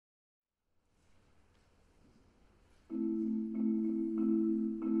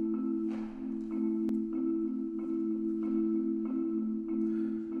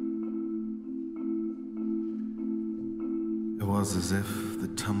was as if the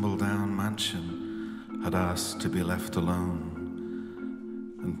tumble-down mansion had asked to be left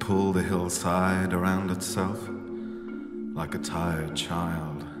alone and pulled the hillside around itself like a tired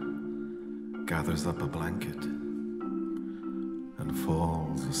child gathers up a blanket and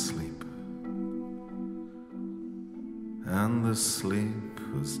falls asleep. And the sleep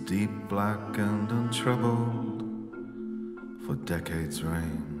was deep, black and untroubled, for decades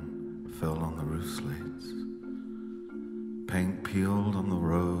rain fell on the roof slates. Paint peeled on the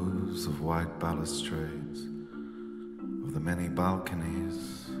rows of white balustrades of the many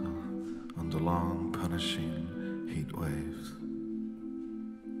balconies under long punishing heat waves.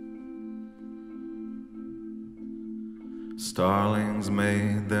 Starlings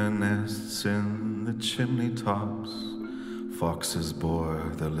made their nests in the chimney tops. Foxes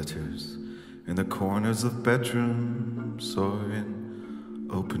bore their litters in the corners of bedrooms or in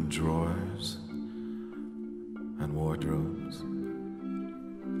open drawers and wardrobes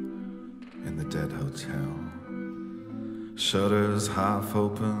in the dead hotel. Shutters half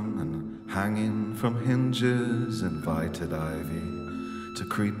open and hanging from hinges invited ivy to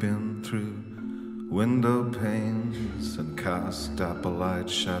creep in through window panes and cast dapple-eyed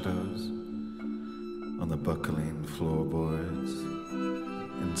shadows on the buckling floorboards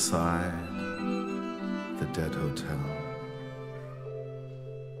inside the dead hotel.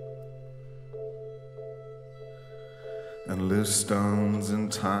 And loose stones in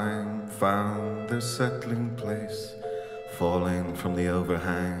time found their settling place, falling from the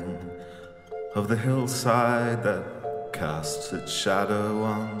overhang of the hillside that casts its shadow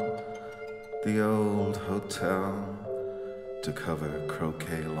on the old hotel to cover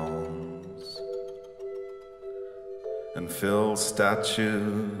croquet lawns and fill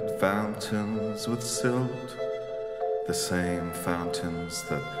statued fountains with silt, the same fountains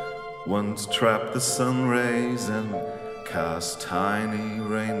that once trapped the sun rays and cast tiny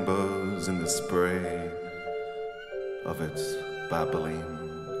rainbows in the spray of its babbling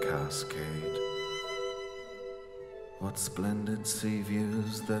cascade. What splendid sea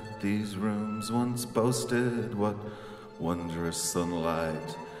views that these rooms once boasted, what wondrous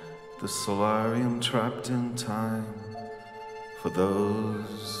sunlight the solarium trapped in time for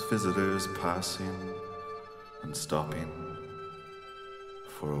those visitors passing and stopping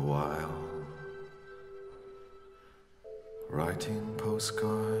for a while, writing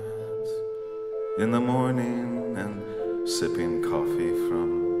postcards in the morning and sipping coffee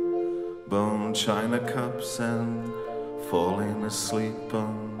from bone china cups and falling asleep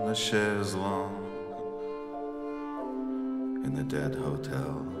on the chaise longue in the dead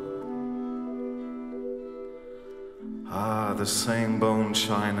hotel. Ah, the same bone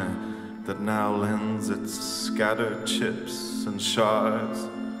china that now lends its scattered chips and shards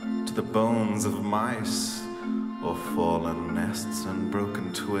to the bones of mice or fallen nests and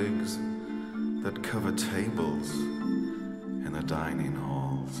broken twigs that cover tables in the dining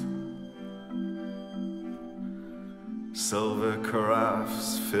halls. Silver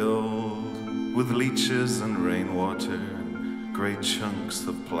carafes filled with leeches and rainwater and great chunks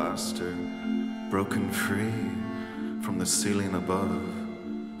of plaster broken free from the ceiling above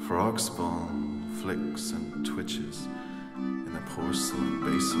for oxbone flicks and twitches in the porcelain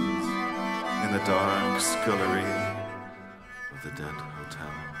basins in the dark scullery of the dead hotel.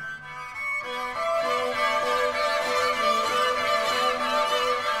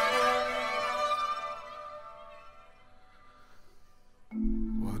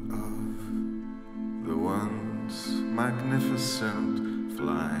 What of the once magnificent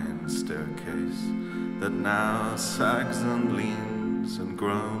flying staircase that now sags and leans and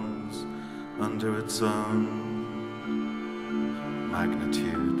groans under its own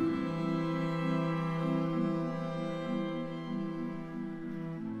magnitude?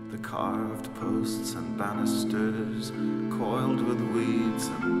 The carved posts and banisters coiled with weeds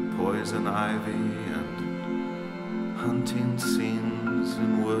and poison ivy and hunting scenes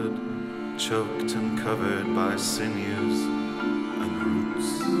in wood choked and covered by sinews and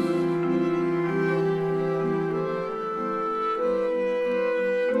roots.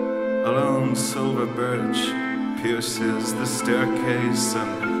 A lone silver birch pierces the staircase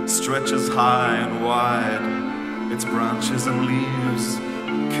and stretches high and wide, its branches and leaves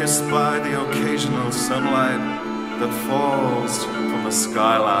kissed by the occasional sunlight that falls from the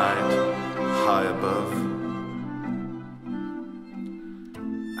skylight high above.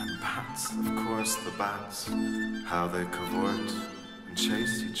 And bats, of course, the bats, how they cavort and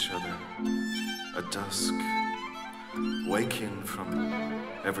chase each other at dusk, waking from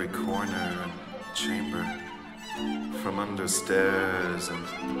every corner and chamber, from under stairs and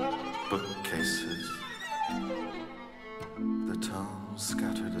bookcases. the tomes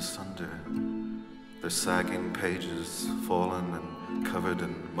scattered asunder, their sagging pages fallen and covered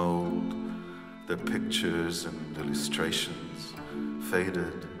in mold, their pictures and illustrations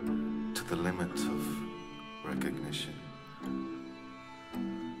faded to the limit of recognition.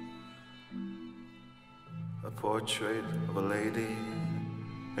 A portrait of a lady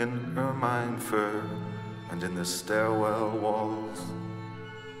in ermine fur, and in the stairwell walls,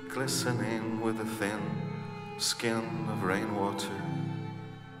 glistening with a thin skin of rainwater,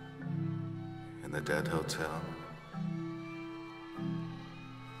 in the dead hotel.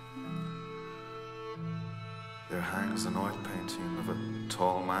 There hangs an oil painting of a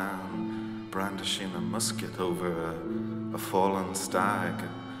tall man brandishing a musket over a fallen stag,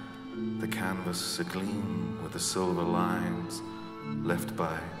 the canvas agleam with the silver lines left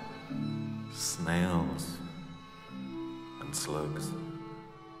by snails and slugs,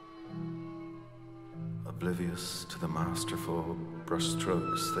 oblivious to the masterful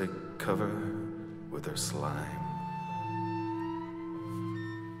brushstrokes they cover with their slime,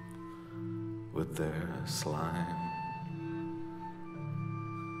 with their slime.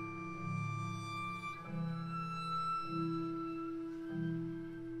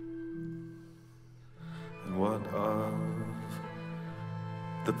 And what of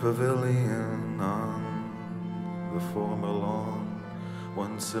the pavilion on the former lawn,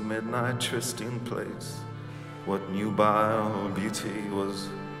 once a midnight trysting place? What nubile beauty was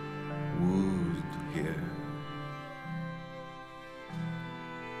wooed here?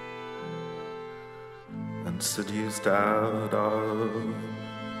 And seduced out of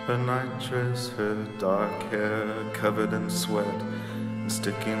her nightdress, her dark hair covered in sweat, and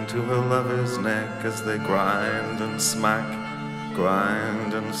sticking to her lover's neck as they grind and smack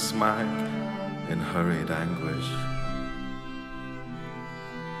in hurried anguish.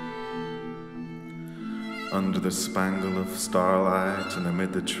 Under the spangle of starlight and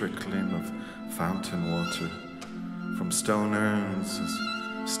amid the trickling of fountain water, from stone urns as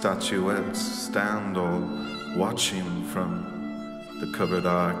statuettes stand all watching from the covered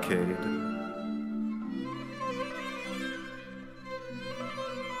arcade.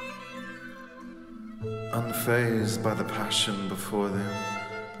 Unfazed by the passion before them,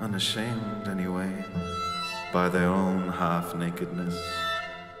 unashamed anyway by their own half-nakedness.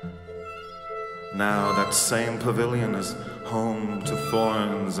 Now that same pavilion is home to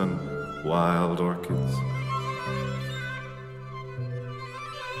thorns and wild orchids.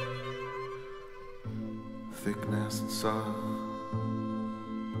 Thick nests of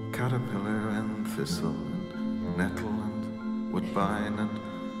caterpillar and thistle and nettle and woodbine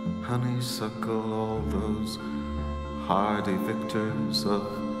and honeysuckle, all those hardy victors of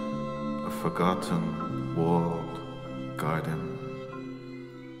a forgotten walled garden.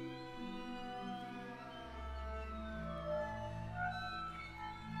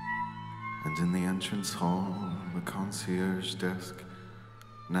 And in the entrance hall, the concierge desk,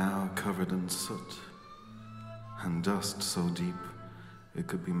 now covered in soot and dust so deep it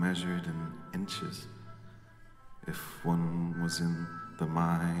could be measured in inches if one was in the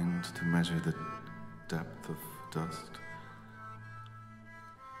mind to measure the depth of dust.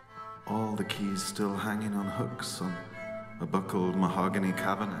 All the keys still hanging on hooks on a buckled mahogany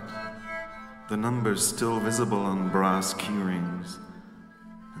cabinet, the numbers still visible on brass key rings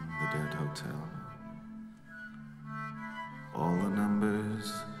in the dead hotel. All the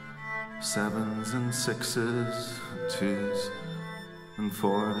numbers, 7s and 6s, 2s and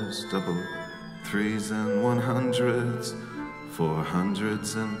 4s, double 3s and 100s,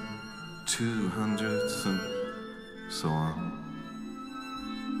 400s and 200s, and so on.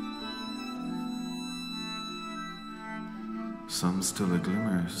 Some still a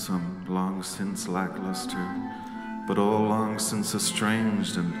glimmer, some long since lackluster, but all long since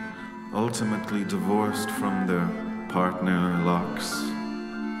estranged and ultimately divorced from their partner locks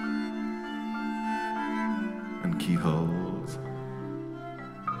and keyholes.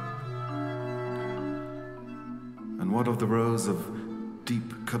 And what of the rows of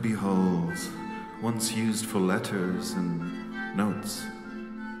deep cubby holes once used for letters and notes,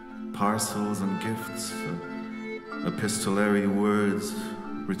 parcels and gifts, epistolary words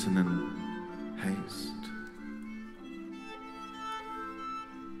written in haste?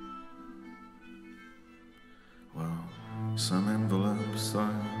 Well, some envelopes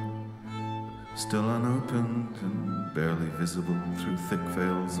are still unopened and barely visible through thick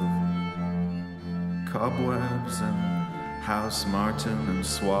veils of cobwebs, and house martin and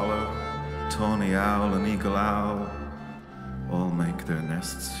swallow, tawny owl and eagle owl all make their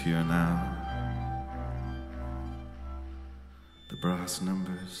nests here now. The brass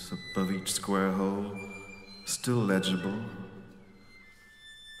numbers above each square hole, still legible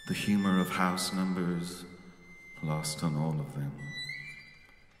the humor of house numbers lost on all of them.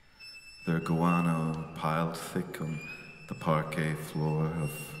 Their guano piled thick on the parquet floor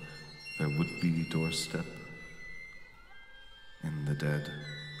of their would-be doorstep in the dead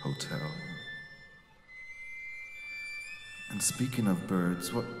hotel. And speaking of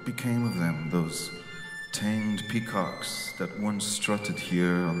birds, what became of them, those tamed peacocks that once strutted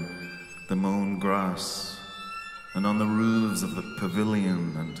here on the mown grass and on the roofs of the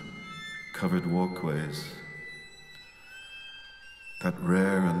pavilion and covered walkways? That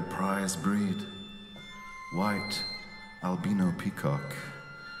rare and prized breed, white albino peacock,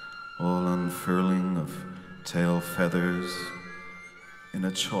 all unfurling of tail feathers in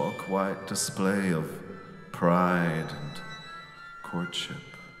a chalk white display of pride and courtship.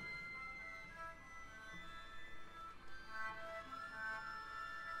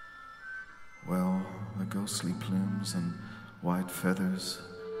 Well, the ghostly plumes and white feathers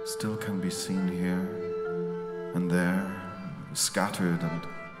still can be seen here and there, scattered and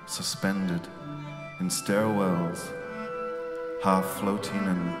suspended in stairwells, half floating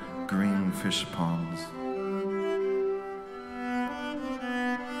in green fish ponds.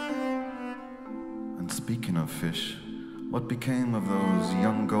 And speaking of fish, what became of those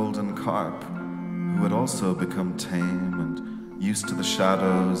young golden carp who had also become tame and used to the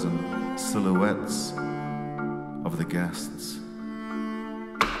shadows and silhouettes of the guests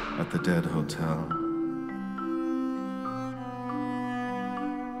at the dead hotel?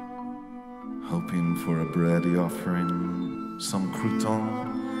 Hoping for a bready offering, some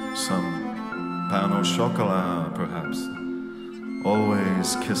crouton, some pain au chocolat, perhaps,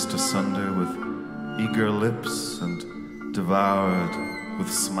 always kissed asunder with eager lips and devoured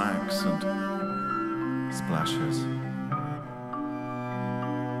with smacks and splashes.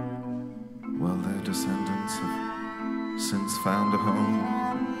 Well, their descendants have since found a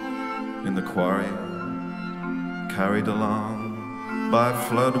home in the quarry, carried along by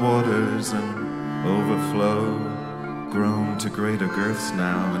floodwaters and overflow, grown to greater girths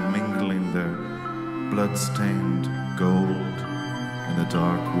now and mingling their blood-stained gold in the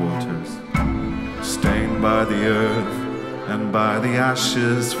dark waters, stained by the earth and by the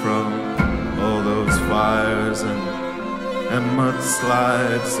ashes from all those fires and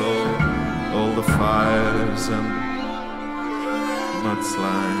mudslides, all the fires and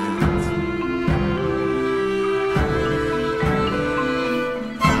mudslides.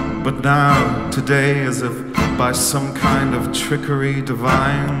 But now, today, as if by some kind of trickery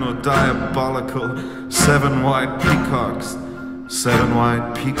divine or diabolical, seven white peacocks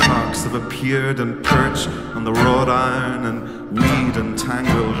have appeared and perched on the wrought iron and weed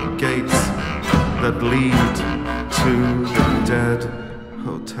entangled gates that lead to the dead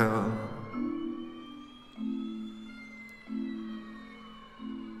hotel.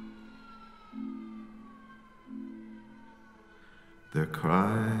 Their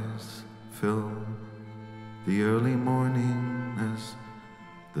cries fill the early morning as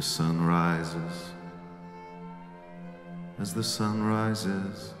the sun rises. As the sun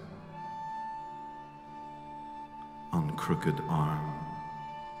rises on crooked arms.